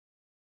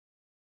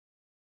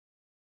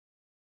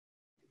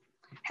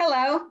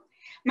Hello,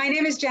 my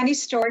name is Jenny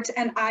Stortz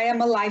and I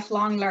am a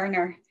lifelong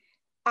learner.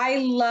 I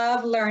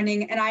love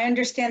learning and I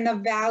understand the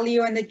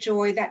value and the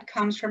joy that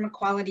comes from a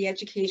quality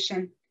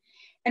education.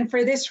 And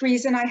for this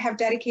reason, I have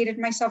dedicated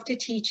myself to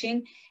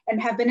teaching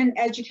and have been an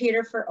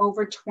educator for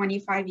over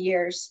 25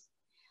 years.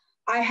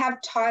 I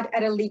have taught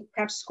at elite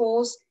prep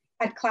schools,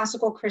 at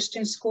classical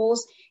Christian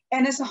schools,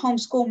 and as a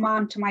homeschool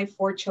mom to my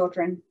 4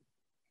 children.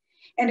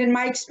 And in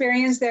my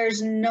experience,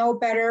 there's no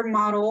better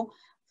model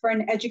for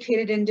an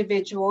educated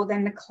individual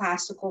than the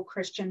classical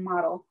Christian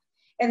model.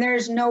 And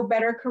there's no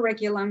better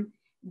curriculum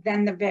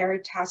than the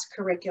Veritas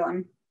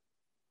curriculum.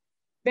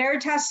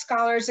 Veritas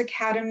Scholars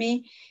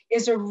Academy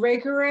is a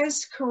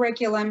rigorous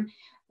curriculum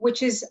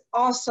which is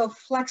also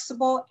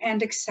flexible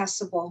and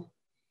accessible.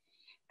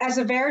 As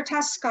a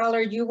Veritas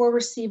scholar, you will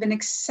receive an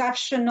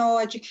exceptional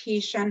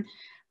education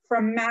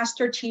from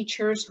master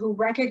teachers who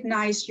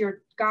recognize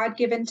your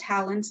God-given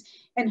talents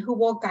and who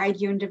will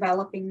guide you in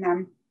developing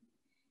them.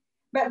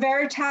 But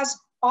Veritas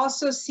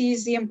also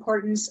sees the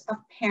importance of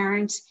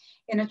parents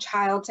in a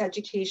child's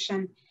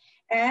education,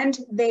 and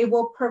they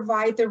will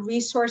provide the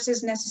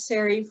resources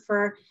necessary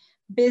for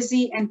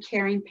busy and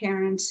caring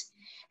parents.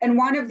 And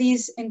one of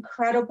these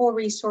incredible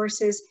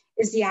resources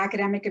is the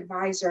academic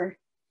advisor.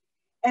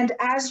 And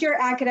as your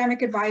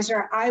academic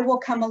advisor, I will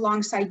come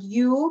alongside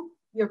you,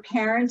 your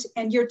parents,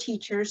 and your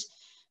teachers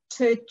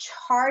to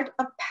chart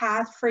a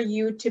path for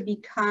you to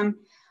become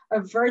a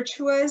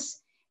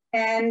virtuous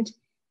and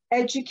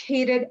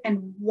educated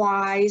and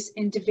wise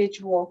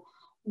individual,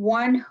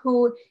 one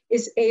who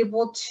is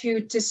able to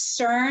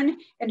discern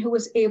and who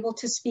is able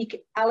to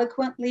speak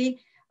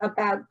eloquently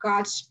about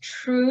God's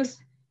truth,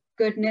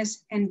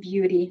 goodness, and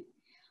beauty.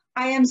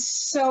 I am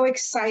so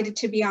excited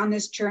to be on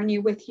this journey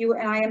with you,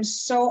 and I am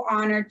so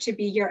honored to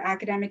be your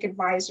academic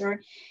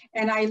advisor.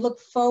 And I look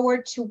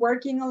forward to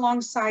working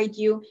alongside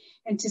you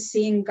and to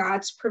seeing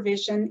God's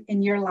provision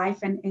in your life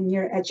and in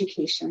your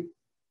education.